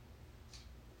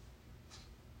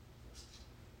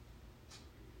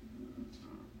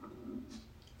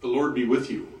Lord be with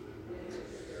you.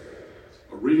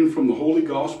 A reading from the Holy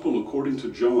Gospel according to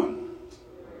John.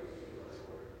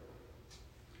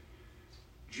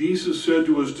 Jesus said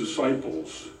to his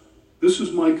disciples, "This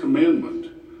is my commandment,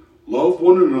 love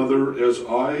one another as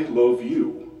I love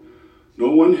you.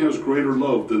 No one has greater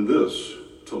love than this,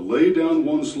 to lay down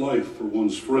one's life for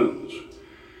one's friends.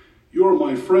 You are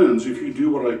my friends if you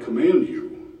do what I command you.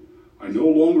 I no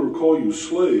longer call you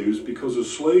slaves, because a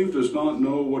slave does not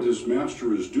know what his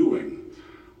master is doing.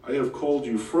 I have called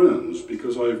you friends,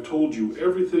 because I have told you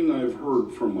everything I have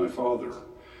heard from my Father.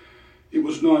 It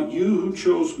was not you who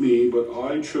chose me, but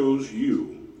I chose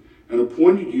you, and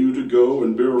appointed you to go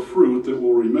and bear fruit that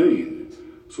will remain,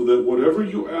 so that whatever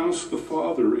you ask the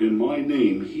Father in my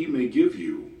name, he may give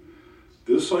you.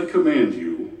 This I command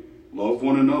you, love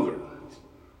one another."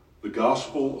 The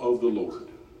Gospel of the Lord.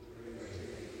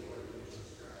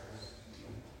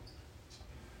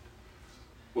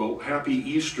 Well, happy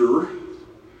Easter.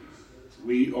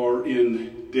 We are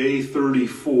in day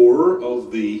 34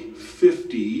 of the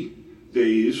 50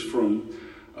 days from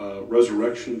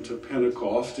resurrection to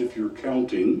Pentecost, if you're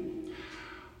counting.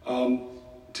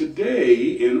 Today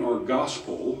in our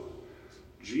gospel,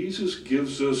 Jesus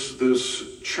gives us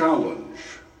this challenge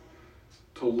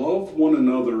to love one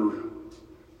another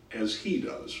as he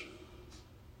does.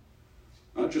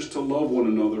 Not just to love one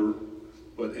another,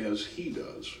 but as he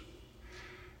does.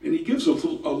 And he gives a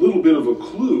little bit of a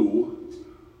clue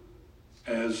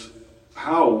as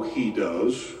how he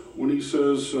does when he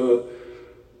says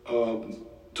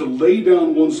to lay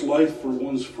down one's life for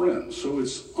one's friends. So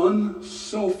it's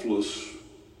unselfless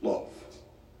love.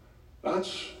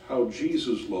 That's how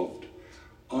Jesus loved,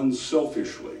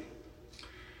 unselfishly.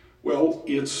 Well,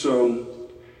 it's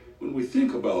when we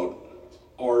think about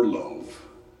our love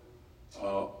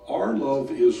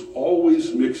is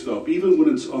always mixed up. Even when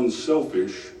it's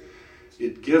unselfish,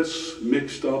 it gets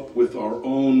mixed up with our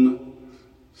own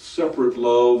separate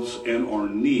loves and our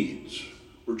needs.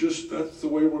 That's the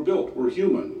way we're built. We're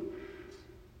human.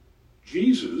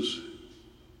 Jesus,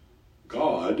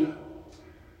 God,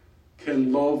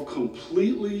 can love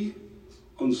completely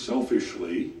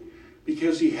unselfishly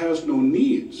because he has no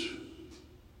needs.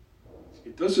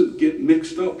 It doesn't get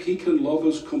mixed up. He can love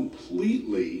us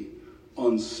completely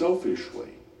unselfishly.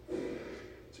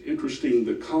 It's interesting,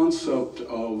 the concept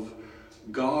of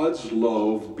God's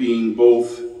love being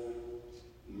both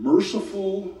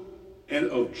merciful and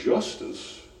of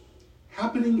justice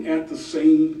happening at the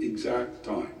same exact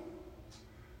time.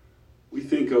 We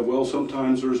think of, well,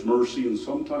 sometimes there's mercy and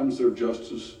sometimes there's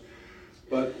justice,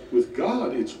 but with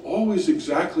God, it's always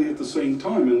exactly at the same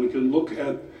time. And we can look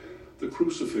at the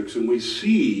crucifix and we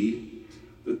see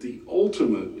that the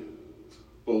ultimate,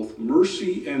 both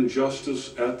mercy and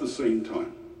justice at the same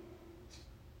time.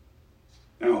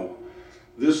 Now,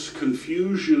 this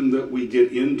confusion that we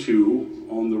get into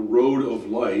on the road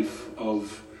of life,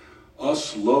 of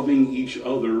us loving each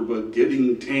other but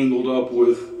getting tangled up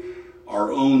with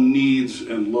our own needs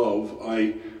and love,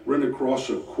 I ran across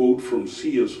a quote from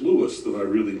C.S. Lewis that I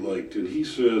really liked, and he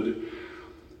said,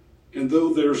 "And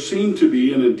though there seem to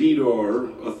be, and indeed are,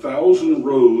 1,000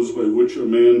 roads by which a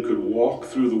man could walk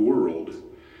through the world,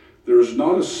 there is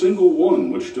not a single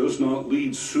one which does not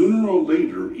lead sooner or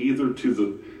later either to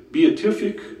the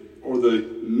beatific or the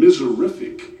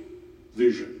miserific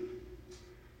vision."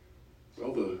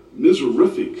 Well, the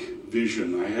miserific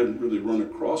vision, I hadn't really run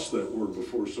across that word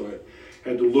before, so I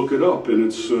had to look it up, and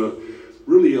it's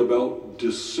really about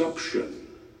deception.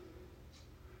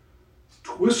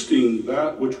 Twisting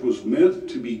that which was meant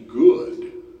to be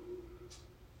good,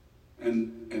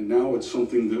 and now it's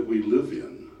something that we live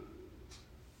in.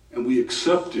 And we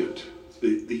accept it,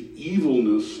 the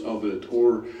evilness of it,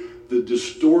 or the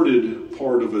distorted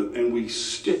part of it, and we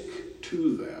stick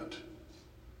to that.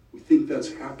 We think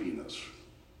that's happiness.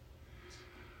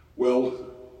 Well,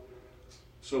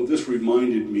 so this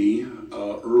reminded me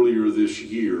earlier this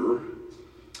year,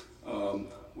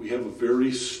 we have a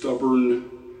very stubborn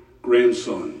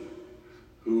grandson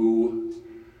who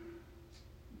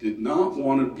did not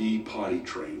want to be potty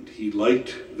trained. He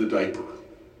liked the diaper.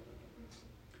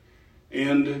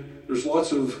 And there's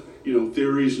lots of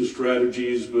theories and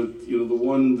strategies, but the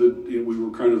one that we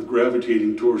were kind of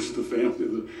gravitating towards, the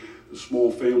family, the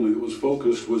small family that was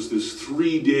focused, was this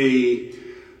 3-day,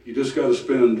 you just got to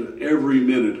spend every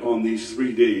minute on these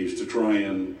 3 days to try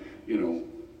and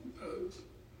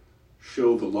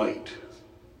show the light.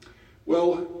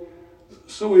 Well,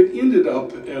 so it ended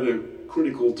up at a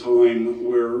critical time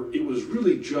where it was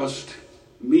really just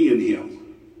me and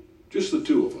him, just the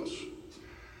two of us.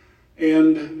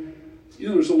 And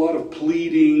there's a lot of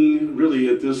pleading. Really,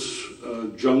 at this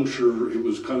juncture, it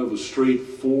was kind of a straight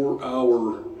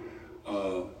 4-hour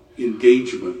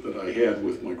engagement that I had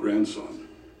with my grandson.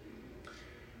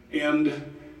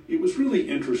 And it was really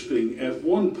interesting. At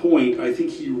one point, I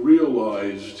think he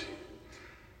realized,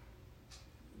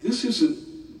 this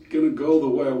isn't going to go the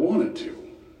way I want it to.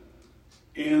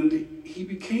 And he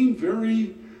became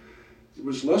there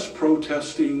was less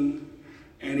protesting,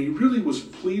 and he really was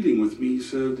pleading with me. He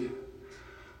said,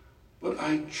 but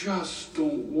I just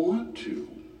don't want to.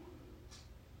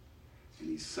 And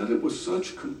he said it with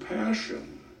such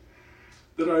compassion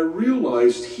that I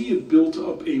realized he had built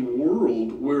up a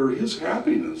world where his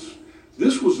happiness,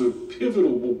 this was a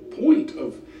pivotal point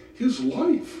of his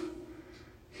life.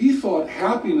 He thought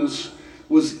happiness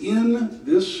was in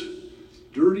this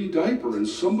dirty diaper and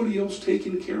somebody else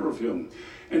taking care of him.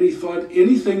 And he thought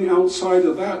anything outside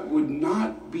of that would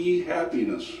not be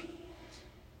happiness.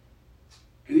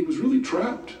 And he was really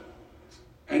trapped.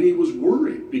 And he was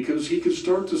worried because he could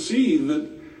start to see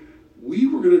that we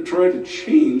were going to try to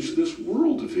change this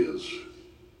world of his.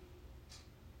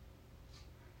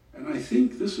 And I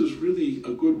think this is really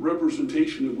a good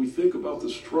representation if we think about the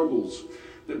struggles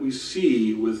that we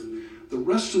see with the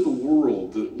rest of the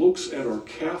world that looks at our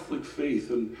Catholic faith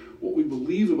and what we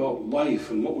believe about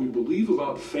life and what we believe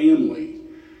about family.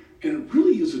 And it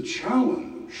really is a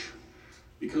challenge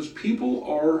because people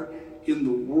are in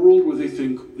the world where they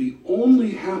think the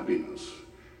only happiness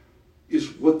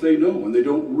is what they know, and they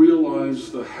don't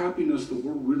realize the happiness that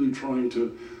we're really trying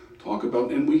to talk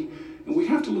about. And we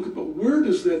have to look at, but where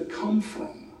does that come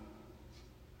from?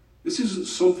 This isn't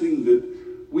something that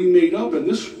we made up, and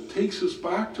this takes us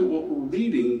back to what we're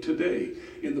reading today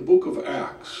in the book of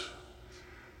Acts.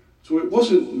 So it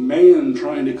wasn't man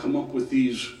trying to come up with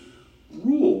these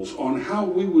rules on how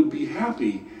we would be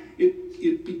happy.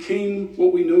 It became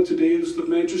what we know today as the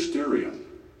magisterium,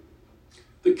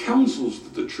 the councils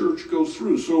that the church goes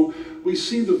through. So we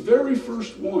see the very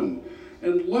first one,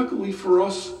 and luckily for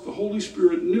us, the Holy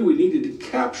Spirit knew we needed to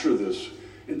capture this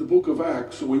in the book of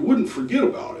Acts so we wouldn't forget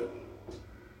about it.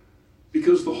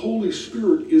 Because the Holy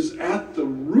Spirit is at the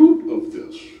root of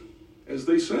this. As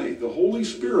they say, the Holy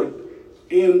Spirit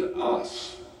and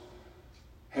us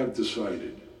have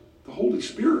decided. The Holy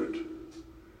Spirit.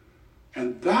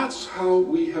 And that's how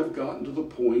we have gotten to the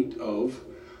point of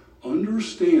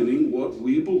understanding what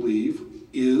we believe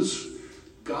is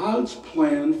God's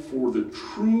plan for the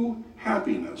true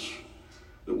happiness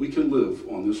that we can live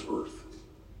on this earth.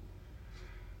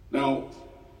 Now,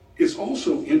 it's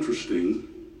also interesting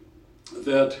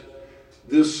that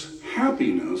this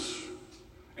happiness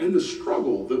and the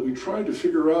struggle that we try to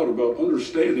figure out about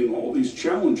understanding all these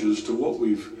challenges to what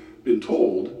we've been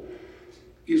told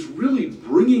is really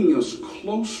bringing us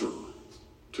closer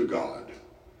to God.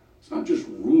 It's not just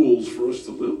rules for us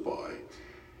to live by.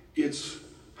 It's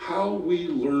how we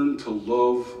learn to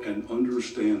love and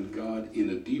understand God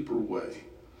in a deeper way.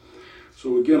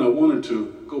 So again, I wanted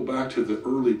to go back to the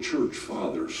early church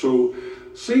fathers. So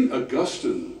St.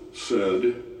 Augustine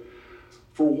said,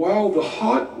 "For while the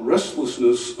hot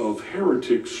restlessness of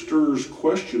heretics stirs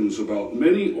questions about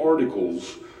many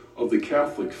articles of the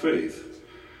Catholic faith,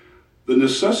 the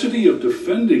necessity of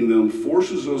defending them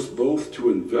forces us both to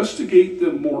investigate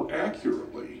them more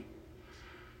accurately,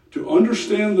 to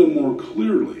understand them more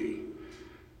clearly,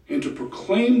 and to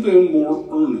proclaim them more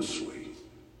earnestly.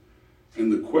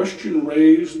 And the question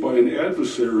raised by an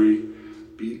adversary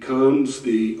becomes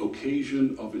the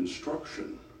occasion of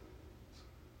instruction."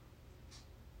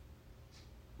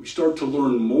 We start to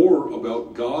learn more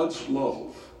about God's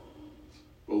love,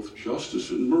 both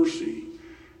justice and mercy,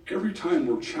 every time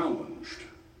we're challenged.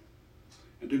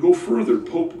 And to go further,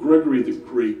 Pope Gregory the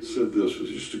Great said this, it's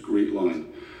just a great line.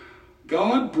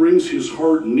 "God brings his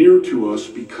heart near to us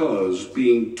because,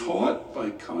 being taught by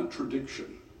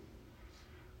contradiction,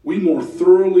 we more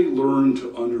thoroughly learn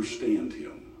to understand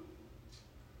him."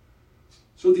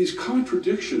 So these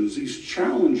contradictions, these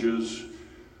challenges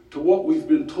to what we've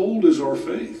been told is our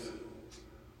faith,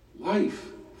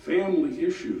 life, family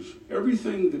issues,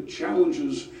 everything that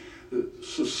challenges that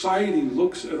society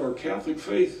looks at our Catholic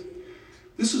faith,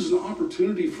 this is an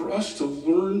opportunity for us to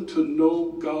learn to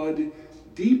know God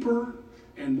deeper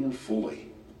and more fully.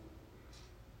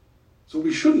 So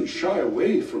we shouldn't shy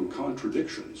away from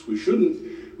contradictions. We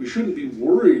shouldn't be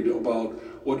worried about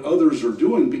what others are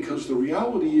doing, because the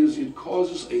reality is it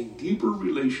causes a deeper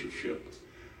relationship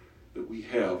that we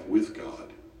have with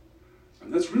God.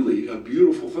 And that's really a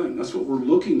beautiful thing. That's what we're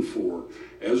looking for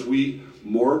as we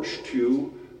march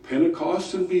to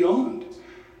Pentecost and beyond.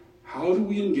 How do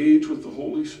we engage with the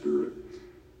Holy Spirit?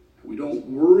 We don't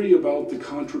worry about the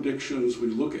contradictions. We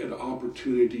look at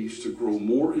opportunities to grow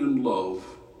more in love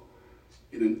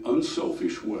in an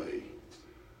unselfish way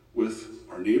with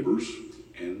our neighbors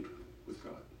and with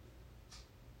God.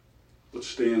 Let's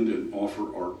stand and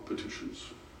offer our petitions.